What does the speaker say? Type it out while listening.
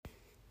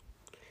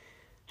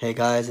Hey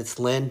guys, it's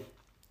Lynn,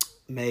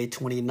 May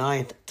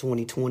 29th,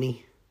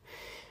 2020.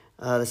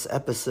 This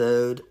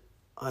episode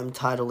I'm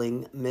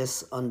titling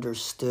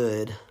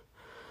Misunderstood.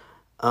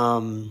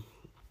 Um,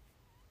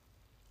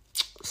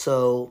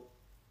 so,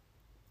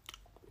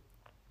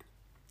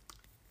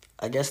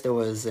 I guess there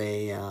was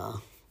a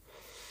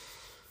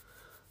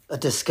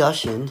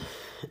discussion,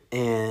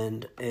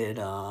 and it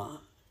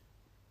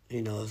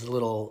was a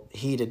little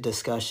heated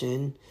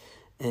discussion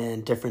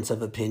and difference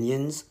of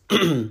opinions,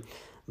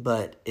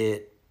 but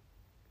it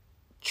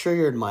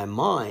triggered my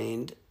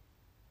mind.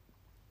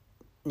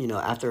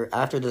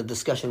 After the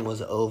discussion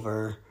was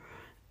over,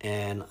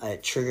 and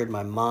it triggered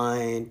my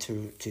mind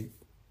to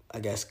I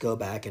guess go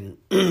back and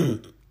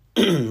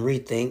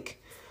rethink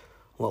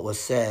what was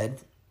said,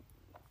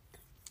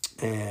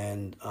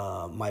 and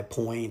my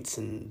points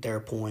and their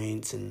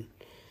points and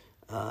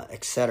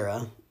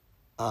etc.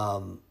 I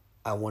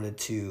wanted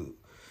to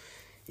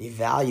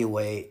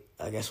evaluate,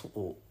 I guess,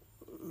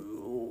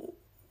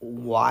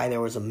 why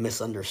there was a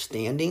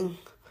misunderstanding,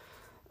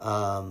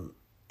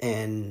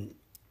 and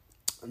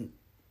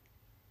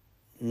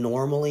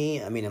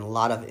normally, I mean, in a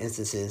lot of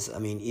instances, I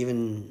mean,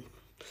 even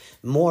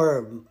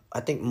more,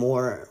 I think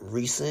more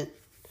recent,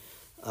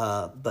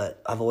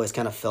 but I've always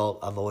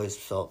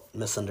felt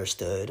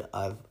misunderstood.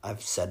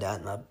 I've said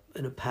that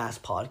in a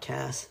past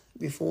podcast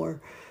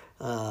before,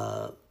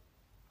 and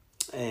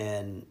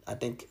I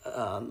think,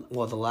 the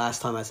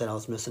last time I said I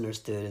was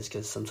misunderstood is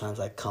because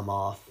sometimes I come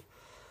off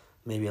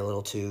maybe a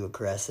little too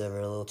aggressive or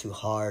a little too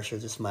harsh, or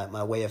just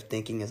my way of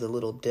thinking is a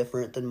little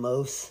different than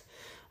most.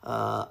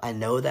 I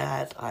know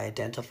that. I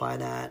identify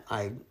that.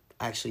 I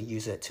actually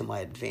use it to my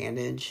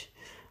advantage.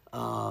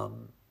 I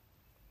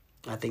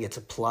think it's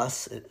a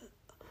plus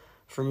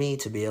for me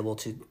to be able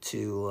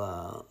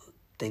to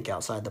think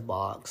outside the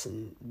box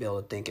and be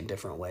able to think in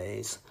different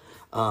ways.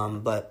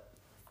 But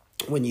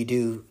when you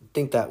do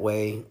think that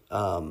way,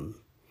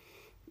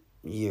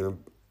 you're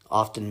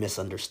often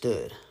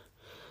misunderstood.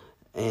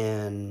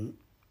 And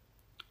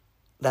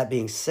that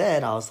being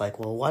said, I was like,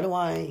 well, why do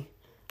I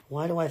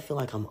feel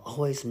like I'm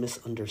always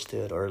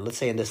misunderstood? Or let's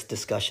say in this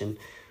discussion,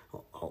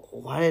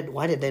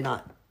 why did they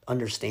not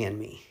understand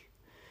me?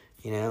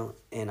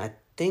 And I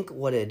think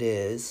what it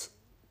is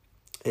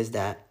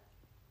that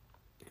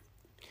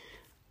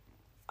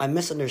I'm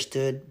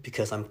misunderstood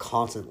because I'm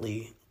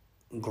constantly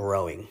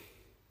growing.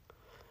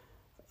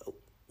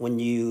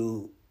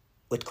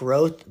 With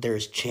growth,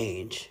 there's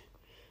change.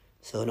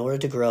 So in order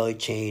to grow, you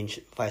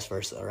change, vice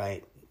versa,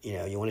 right?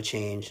 You want to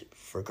change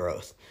for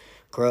growth.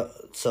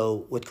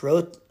 So with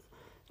growth,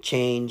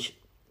 change.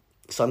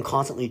 So I'm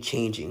constantly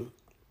changing.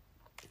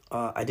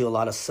 I do a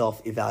lot of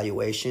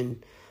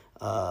self-evaluation,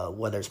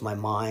 whether it's my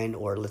mind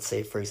or, let's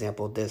say, for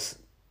example, this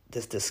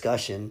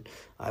discussion.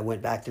 I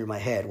went back through my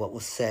head. What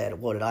was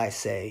said? What did I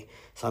say?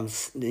 So I'm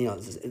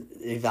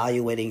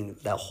evaluating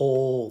the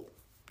whole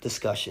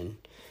discussion,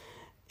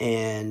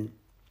 and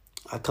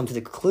I come to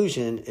the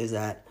conclusion is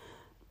that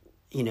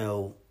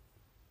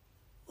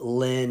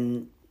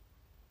Lynn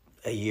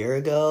a year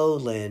ago,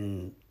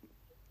 Lynn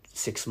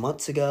 6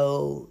 months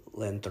ago,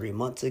 Lynn 3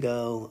 months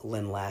ago,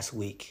 Lynn last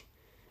week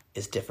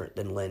is different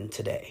than Lynn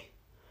today.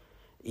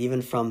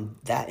 Even from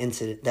that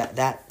incident,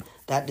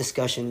 that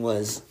discussion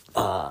was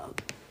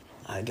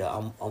I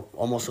got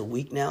almost a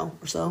week now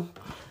or so,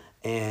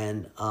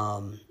 and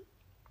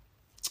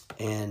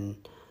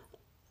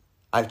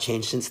I've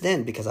changed since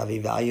then because I've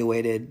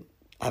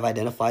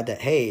identified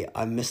that, hey,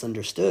 I'm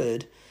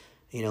misunderstood,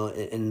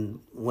 and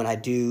when I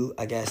do,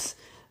 I guess,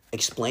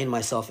 explain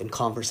myself in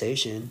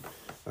conversation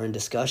or in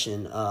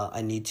discussion,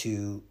 I need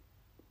to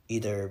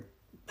either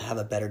have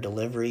a better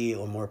delivery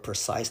or more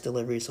precise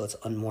delivery so it's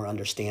more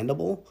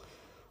understandable,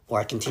 or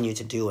I continue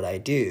to do what I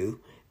do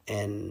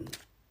and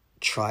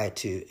try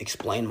to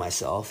explain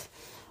myself.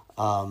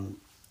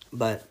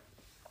 But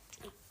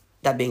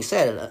that being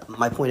said,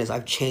 my point is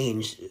I've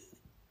changed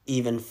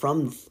even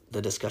from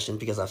the discussion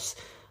because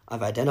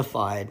I've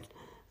identified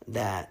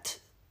that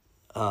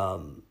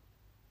I'm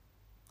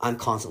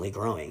constantly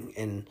growing,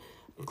 and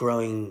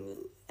growing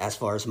as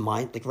far as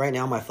mind. Like right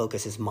now, my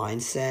focus is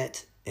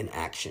mindset and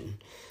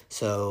action.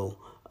 So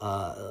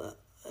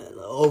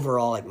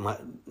overall, like my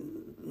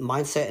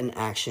mindset and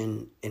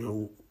action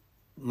in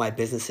my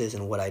businesses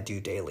and what I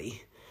do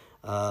daily.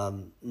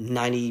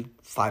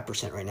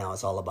 95% right now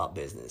is all about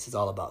business. It's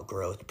all about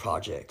growth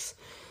projects,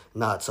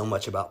 not so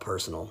much about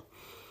personal.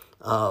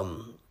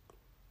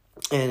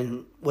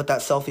 And with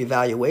that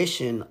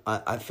self-evaluation,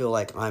 I feel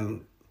like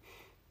I'm,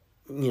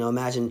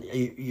 imagine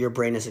your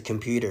brain is a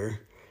computer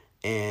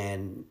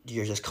and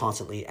you're just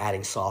constantly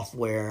adding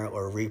software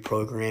or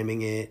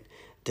reprogramming it,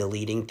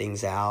 deleting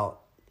things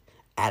out,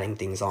 adding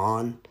things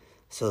on.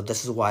 So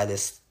this is why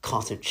this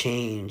constant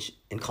change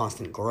and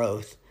constant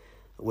growth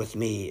with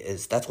me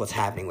that's what's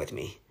happening with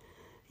me.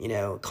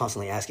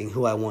 Constantly asking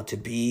who I want to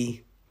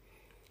be,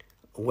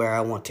 where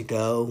I want to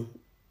go.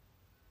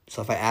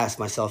 So if I asked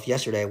myself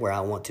yesterday where I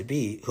want to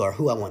be,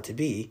 who I want to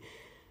be,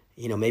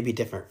 maybe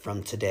different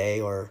from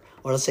today, or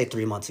let's say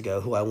 3 months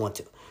ago, who I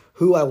want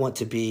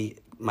to be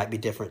might be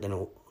different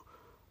than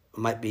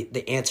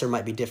the answer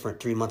might be different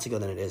 3 months ago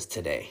than it is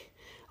today.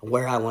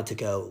 Where I want to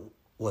go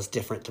was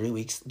different 3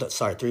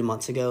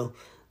 months ago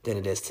than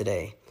it is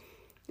today.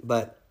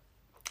 But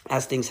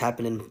as things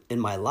happen in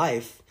my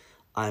life,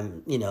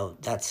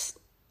 that's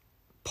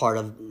part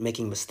of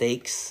making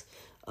mistakes,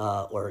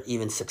 or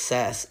even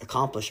success,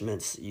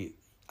 accomplishments.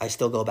 I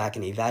still go back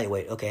and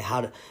evaluate. Okay,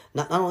 how to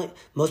not only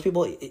most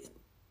people,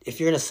 if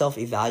you're gonna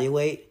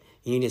self-evaluate,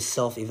 you need to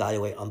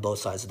self-evaluate on both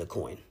sides of the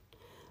coin.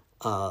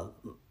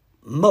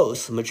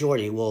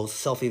 Majority will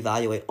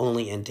self-evaluate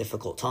only in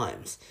difficult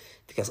times,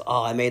 because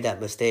I made that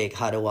mistake.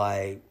 How do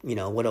I,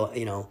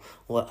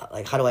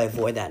 how do I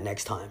avoid that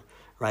next time,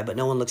 right? But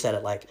no one looks at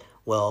it like,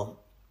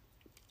 well,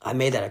 I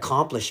made that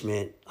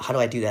accomplishment. How do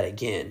I do that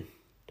again?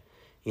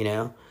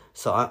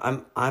 So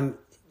I'm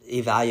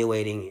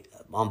evaluating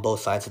on both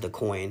sides of the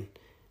coin,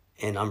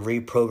 and I'm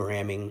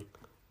reprogramming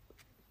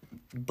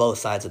both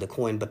sides of the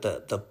coin. But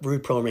the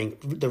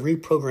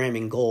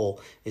reprogramming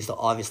goal is to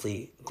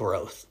obviously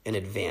growth and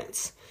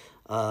advance.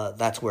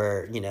 That's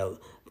where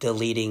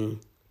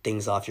deleting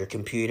things off your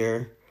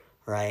computer,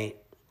 right?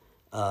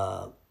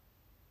 And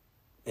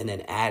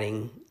then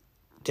adding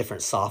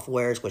different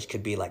softwares, which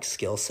could be like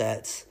skill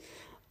sets.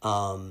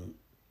 So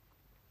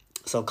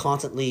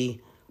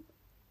constantly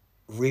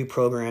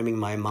reprogramming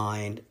my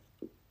mind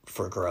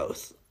for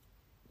growth,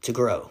 to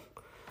grow.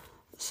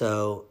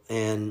 So,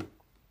 and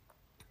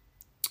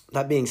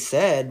that being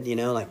said,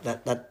 like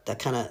that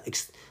kind of,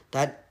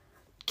 that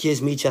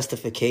gives me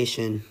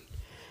justification,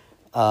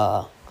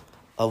 of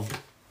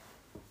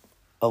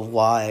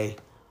why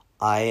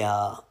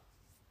I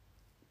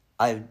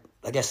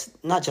guess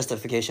not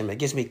justification, but it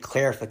gives me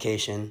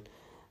clarification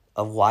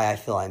of why I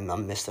feel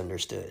I'm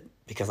misunderstood,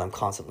 because I'm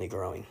constantly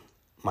growing.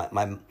 My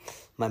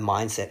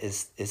mindset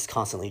is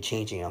constantly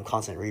changing. I'm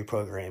constantly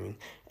reprogramming.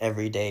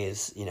 Every day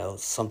is,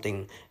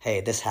 something,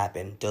 hey, this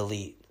happened,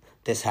 delete,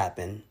 this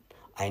happened,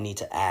 I need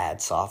to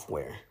add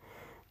software.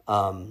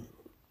 Part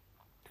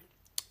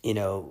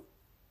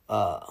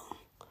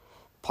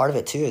of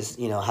it too is,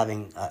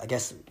 having, I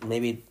guess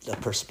maybe the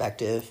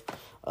perspective,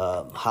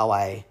 how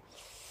I,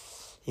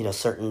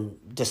 certain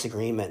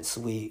disagreements,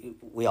 we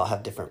all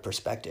have different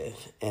perspective,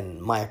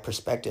 and my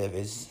perspective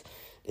is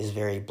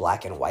very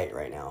black and white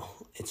right now.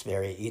 It's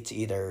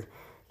either,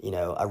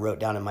 I wrote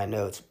down in my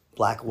notes,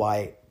 black,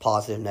 white,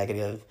 positive,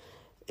 negative.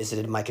 Is it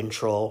in my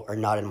control or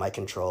not in my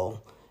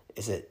control?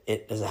 Does it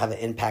have an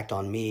impact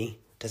on me?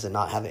 Does it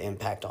not have an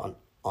impact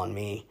on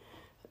me?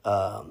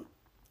 How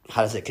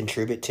does it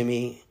contribute to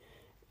me,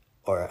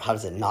 or how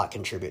does it not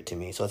contribute to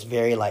me? So it's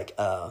very like,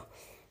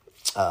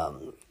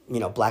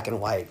 black and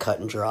white, cut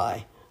and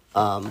dry.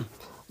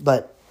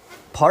 But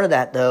part of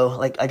that, though,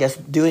 like, I guess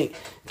doing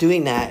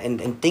that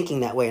and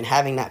thinking that way and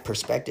having that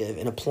perspective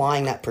and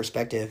applying that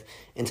perspective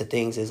into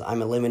things is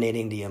I'm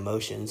eliminating the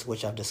emotions,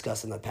 which I've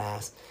discussed in the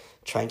past,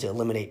 trying to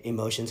eliminate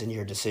emotions in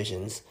your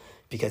decisions,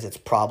 because it's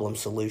problem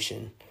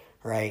solution,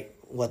 right?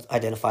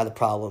 Identify the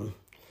problem,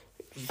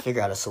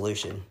 figure out a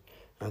solution,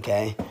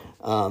 okay?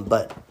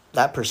 But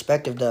that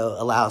perspective, though,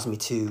 allows me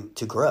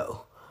to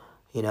grow,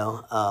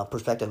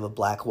 perspective of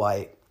black,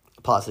 white,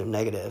 positive,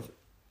 negative,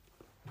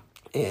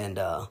 and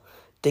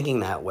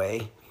thinking that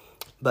way.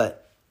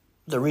 But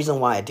the reason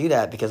why I do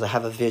that, because I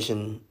have a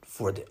vision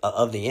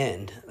of the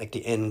end, like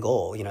the end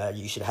goal.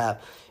 You should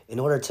have, in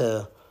order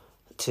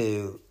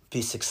to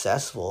be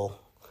successful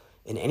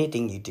in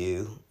anything you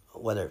do,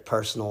 whether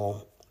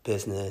personal,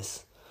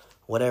 business,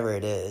 whatever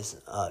it is,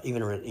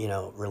 even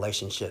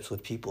relationships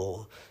with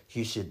people,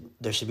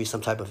 there should be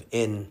some type of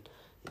end,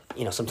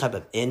 some type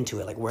of end to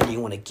it. Like, where do you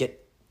want to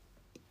get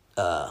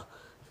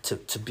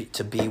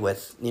to be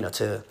with,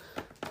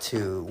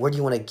 to where do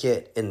you want to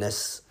get in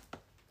this,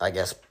 I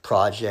guess,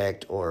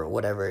 project or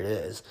whatever it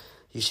is.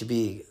 You should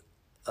be,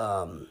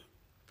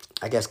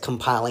 I guess,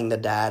 compiling the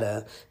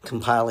data,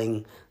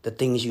 compiling the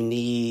things you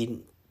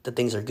need, the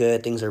things are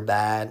good, things are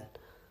bad,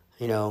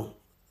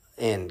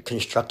 and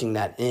constructing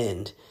that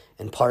end.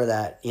 And part of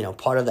that,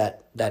 part of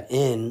that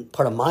end,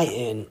 part of my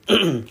end,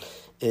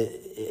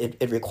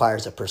 it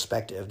requires a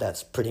perspective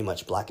that's pretty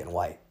much black and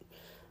white.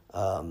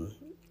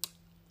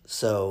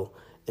 So,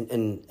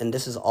 and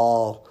this is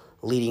all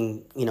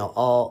leading,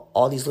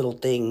 all these little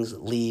things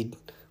lead,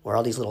 or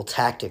all these little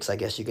tactics, I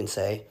guess you can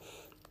say,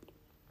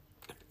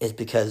 is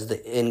because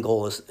the end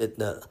goal is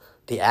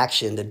the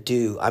action,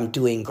 I'm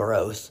doing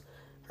growth,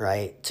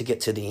 right, to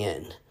get to the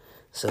end.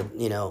 So,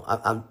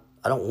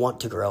 I don't want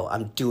to grow,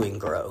 I'm doing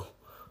grow.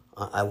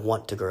 I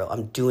want to grow.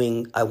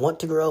 I want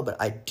to grow, but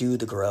I do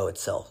the grow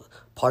itself.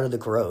 Part of the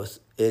growth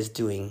is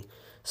doing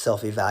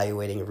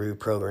self-evaluating,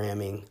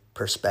 reprogramming,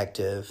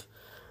 perspective,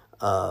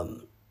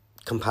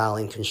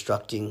 compiling,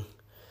 constructing,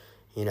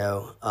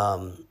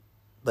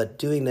 but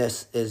doing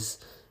this is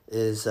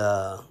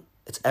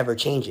it's ever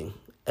changing,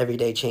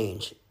 everyday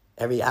change,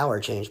 every hour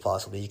change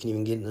possibly. You can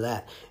even get into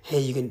that. Hey,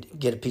 you can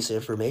get a piece of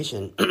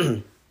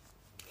information,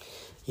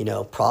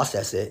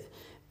 process it,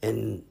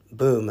 and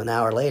boom, an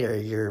hour later,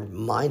 your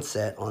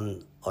mindset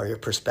or your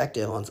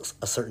perspective on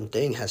a certain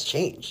thing has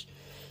changed,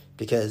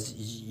 because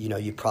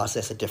you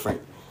process a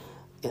different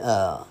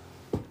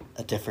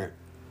a different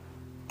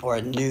or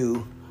a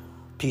new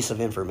piece of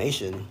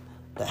information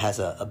that has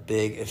a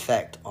big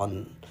effect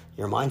on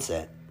your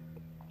mindset.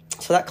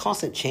 So that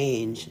constant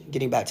change,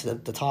 getting back to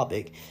the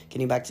topic,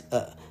 getting back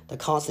to the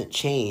constant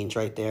change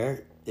right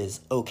there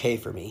is okay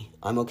for me.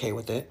 I'm okay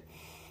with it.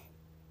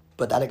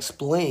 But that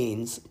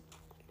explains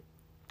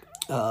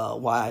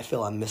why I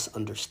feel I'm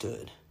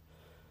misunderstood.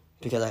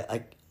 Because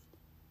I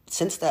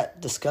since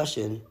that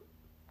discussion,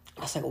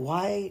 I was like,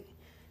 why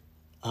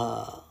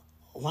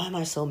am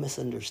I so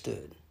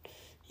misunderstood?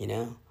 You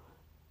know?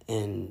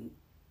 And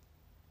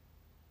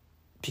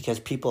because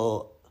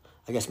people,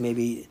 I guess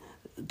maybe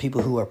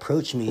people who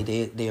approach me,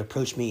 they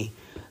approach me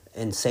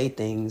and say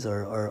things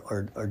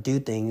or do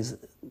things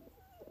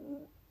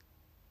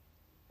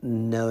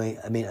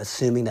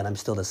assuming that I'm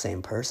still the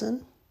same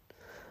person.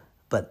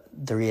 But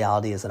the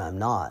reality is that I'm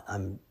not.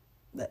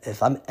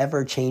 If I'm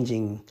ever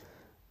changing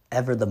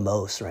ever the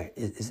most, right,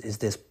 is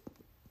this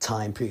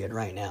time period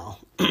right now.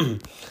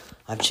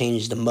 I've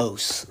changed the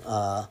most.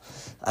 I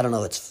don't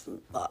know,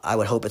 I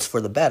would hope it's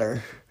for the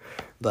better,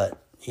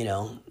 but you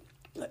know,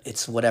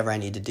 it's whatever I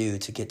need to do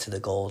to get to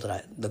the goals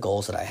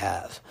that I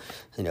have,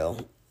 you know,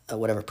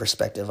 whatever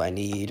perspective I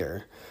need,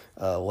 or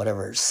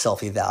whatever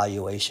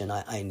self-evaluation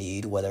I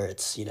need, whether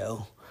it's, you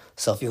know,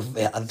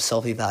 I'm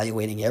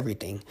self-evaluating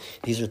everything.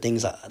 These are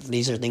things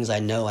I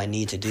know I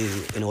need to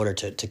do in order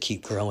to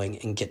keep growing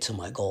and get to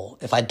my goal.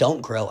 If I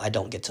don't grow, I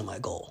don't get to my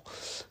goal.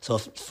 So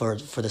for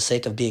the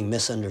sake of being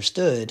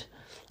misunderstood,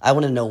 I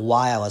want to know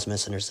why I was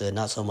misunderstood,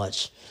 not so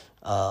much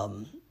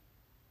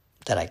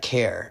that I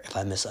care if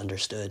I'm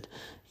misunderstood.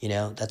 You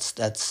know,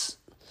 that's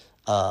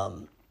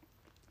of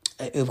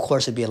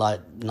course it'd be a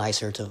lot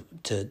nicer to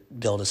be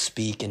able to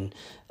speak and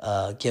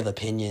give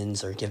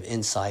opinions or give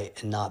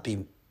insight and not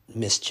be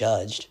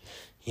misjudged,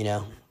 you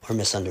know, or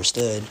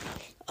misunderstood.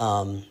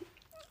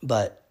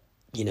 But,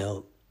 you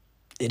know,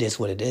 it is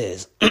what it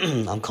is.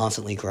 I'm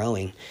constantly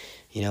growing.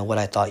 You know, what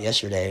I thought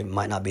yesterday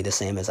might not be the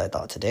same as I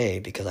thought today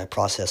because I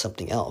processed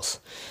something else.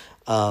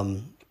 But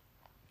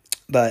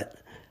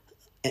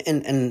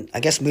I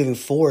guess moving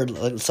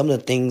forward, some of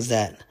the things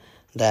that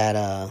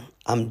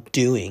I'm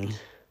doing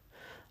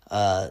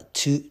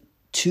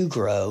to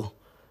grow,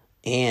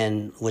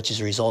 and which is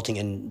resulting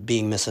in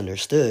being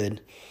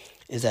misunderstood,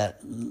 is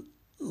that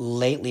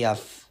lately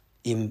I've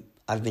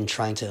been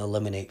trying to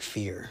eliminate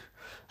fear,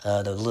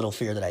 the little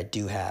fear that I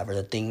do have, or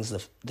the things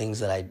that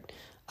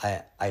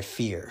I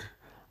fear.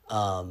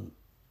 You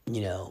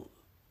know,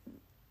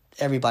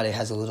 everybody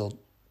has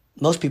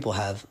most people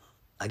have,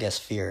 I guess,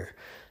 fear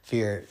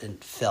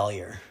and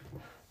failure,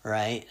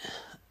 right?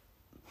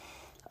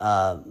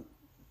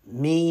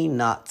 Me,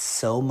 not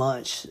so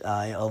much.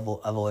 I've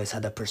always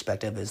had the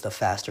perspective is the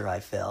faster I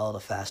fail, the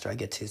faster I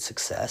get to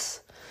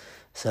success.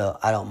 So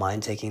I don't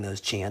mind taking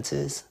those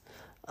chances.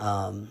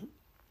 I'm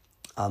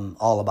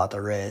all about the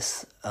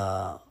risk.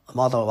 I'm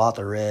all about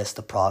the risk,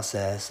 the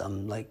process.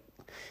 I'm like,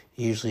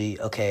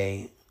 usually,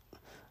 okay,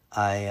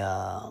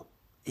 I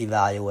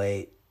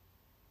evaluate,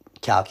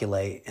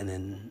 calculate, and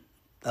then,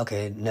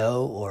 okay,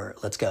 no, or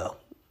let's go.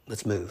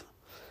 Let's move.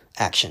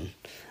 Action.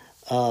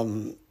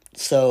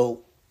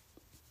 So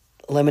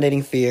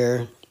eliminating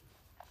fear.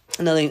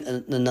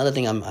 Another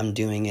thing I'm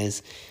doing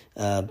is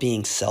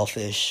being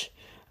selfish.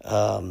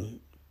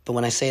 But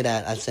when I say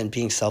that, I'm saying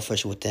being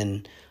selfish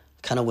within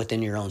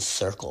your own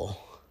circle.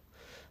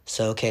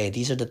 So, okay,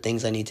 these are the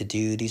things I need to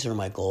do. These are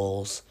my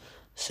goals.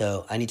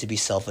 So I need to be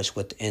selfish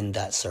within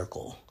that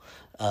circle.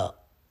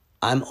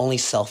 I'm only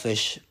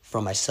selfish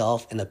for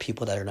myself and the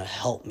people that are going to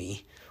help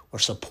me or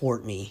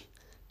support me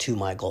to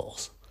my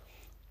goals.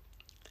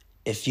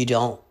 If you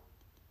don't,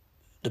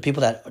 the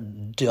people that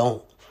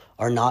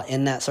are not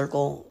in that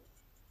circle,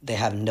 they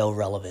have no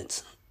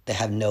relevance. They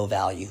have no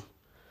value.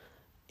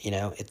 You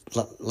know, it's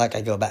like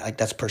I go back, like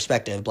that's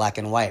perspective, black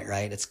and white,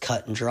 right? It's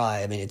cut and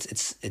dry. I mean,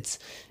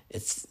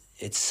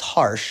 it's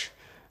harsh,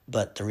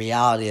 but the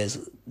reality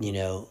is, you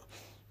know,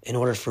 in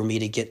order for me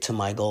to get to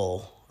my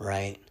goal,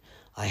 right,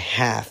 I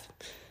have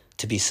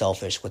to be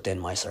selfish within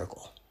my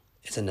circle.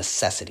 It's a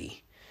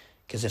necessity.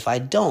 Because if I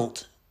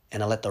don't,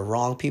 and I let the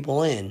wrong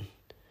people in,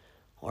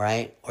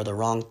 right, or the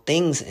wrong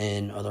things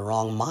in, or the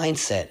wrong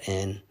mindset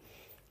in,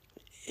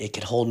 it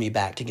could hold me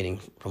back to getting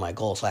from my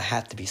goal. So I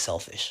have to be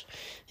selfish.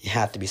 You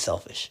have to be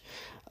selfish.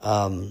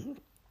 And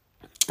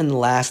the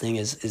last thing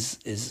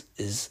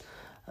is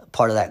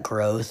part of that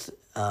growth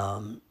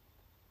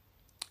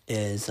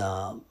is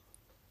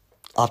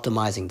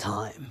optimizing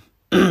time,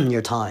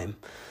 your time.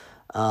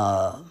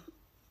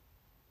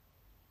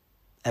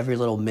 Every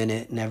little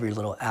minute and every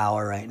little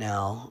hour right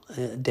now,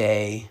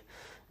 day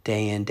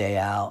in, day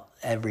out,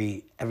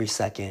 every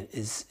second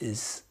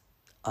is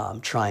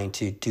trying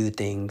to do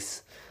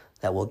things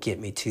that will get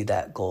me to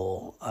that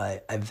goal.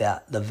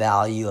 The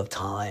value of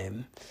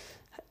time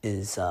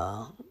is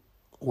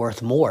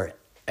worth more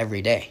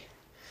every day.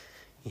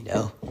 You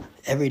know,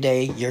 every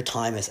day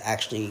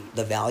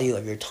the value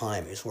of your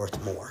time is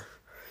worth more,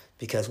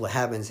 because what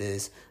happens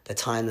is the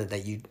time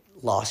that you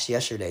lost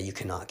yesterday, you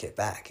cannot get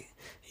back.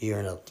 You're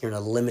in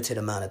a limited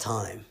amount of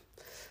time.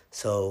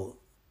 So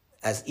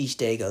as each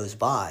day goes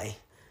by,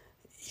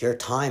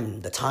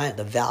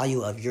 the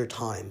value of your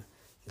time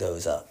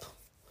goes up.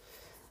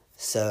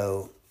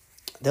 So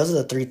those are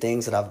the three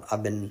things that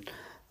I've been,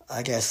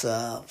 I guess,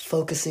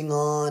 focusing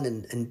on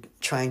and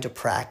trying to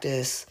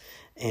practice,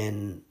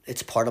 and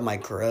it's part of my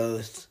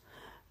growth.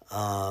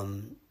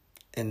 And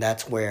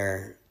that's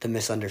where the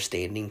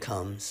misunderstanding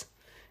comes.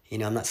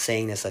 I'm not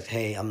saying this like,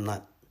 hey, I'm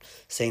not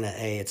saying that,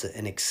 hey, it's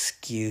an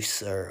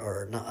excuse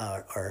or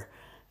not, or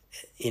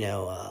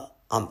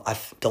I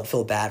don't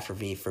feel bad for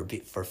me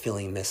for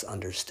feeling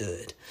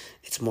misunderstood.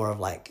 It's more of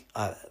like,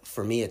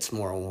 for me, it's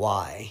more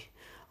why.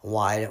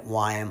 Why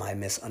am I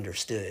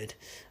misunderstood?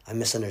 I'm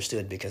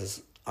misunderstood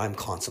because I'm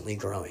constantly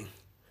growing.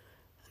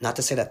 Not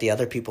to say that the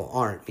other people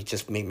aren't, we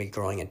just may be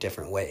growing in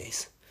different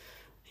ways.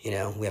 We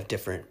have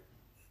different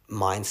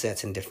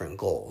mindsets and different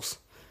goals.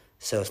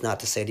 So it's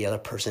not to say the other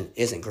person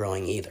isn't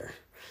growing either.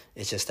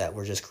 It's just that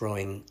we're just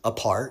growing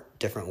apart,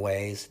 different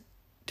ways,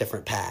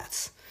 different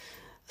paths.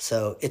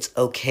 So it's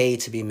okay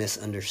to be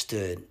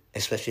misunderstood,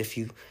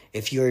 especially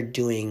if you're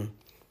doing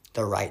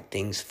the right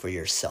things for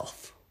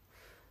yourself.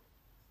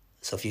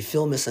 So if you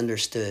feel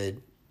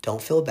misunderstood,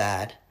 don't feel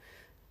bad.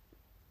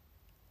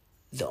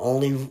 The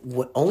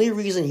only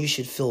reason you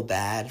should feel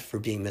bad for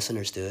being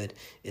misunderstood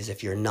is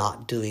if you're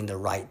not doing the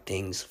right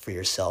things for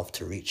yourself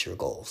to reach your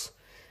goals.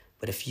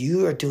 But if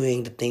you are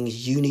doing the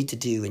things you need to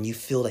do and you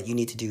feel that you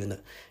need to do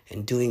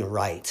and doing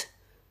right,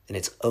 then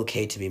it's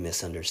okay to be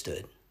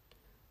misunderstood.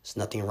 There's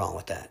nothing wrong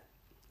with that.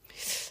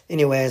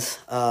 Anyways,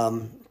 a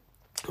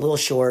little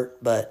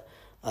short, but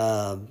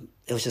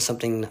it was just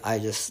something I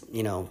just,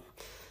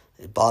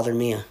 it bothered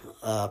me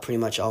pretty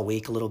much all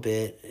week a little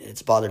bit.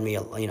 It's bothered me,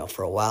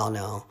 for a while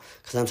now.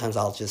 Because sometimes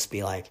I'll just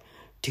be like,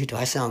 dude, do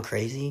I sound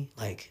crazy?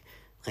 Like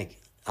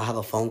I have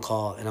a phone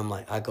call and I'm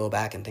like, I go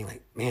back and think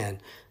like, man,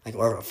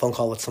 or a phone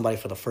call with somebody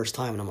for the first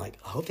time and I'm like,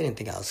 I hope they didn't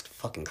think I was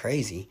fucking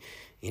crazy,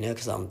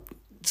 because I'm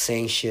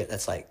saying shit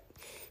that's like,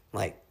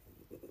 I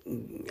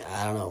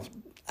don't know,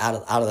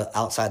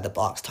 outside the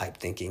box type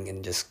thinking,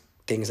 and just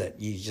things that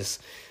you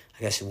just,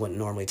 I guess, you wouldn't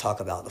normally talk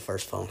about the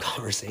first phone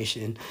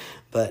conversation.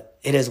 But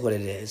it is what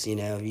it is. You're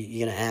going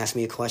to ask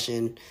me a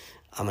question,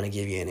 I'm going to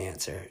give you an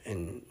answer.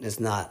 And it's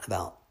not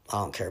about, I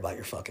don't care about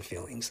your fucking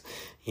feelings.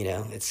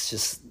 It's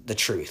just the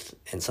truth.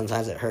 And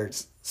sometimes it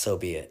hurts, so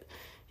be it.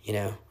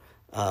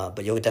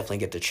 But you'll definitely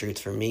get the truth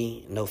from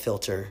me, no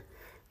filter.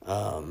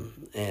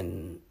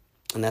 And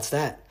that's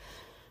that.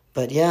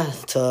 But yeah,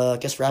 to, I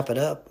guess, wrap it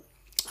up,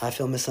 I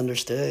feel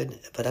misunderstood,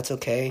 but that's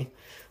okay.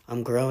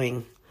 I'm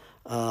growing.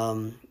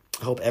 I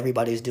hope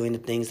everybody's doing the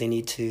things they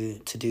need to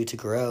do to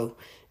grow.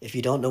 If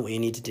you don't know what you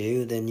need to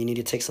do, then you need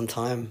to take some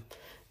time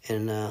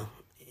and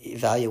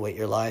evaluate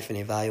your life and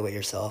evaluate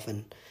yourself,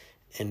 and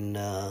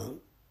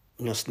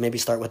maybe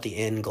start with the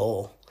end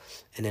goal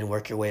and then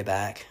work your way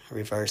back,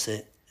 reverse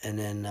it, and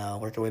then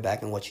work your way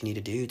back on what you need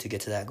to do to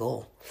get to that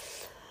goal.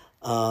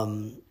 All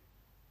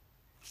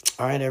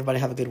right, everybody,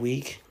 have a good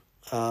week.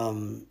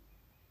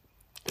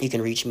 You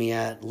can reach me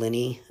at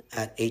Lenny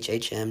at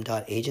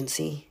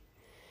hhm.agency,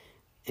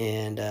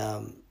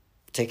 and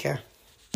take care.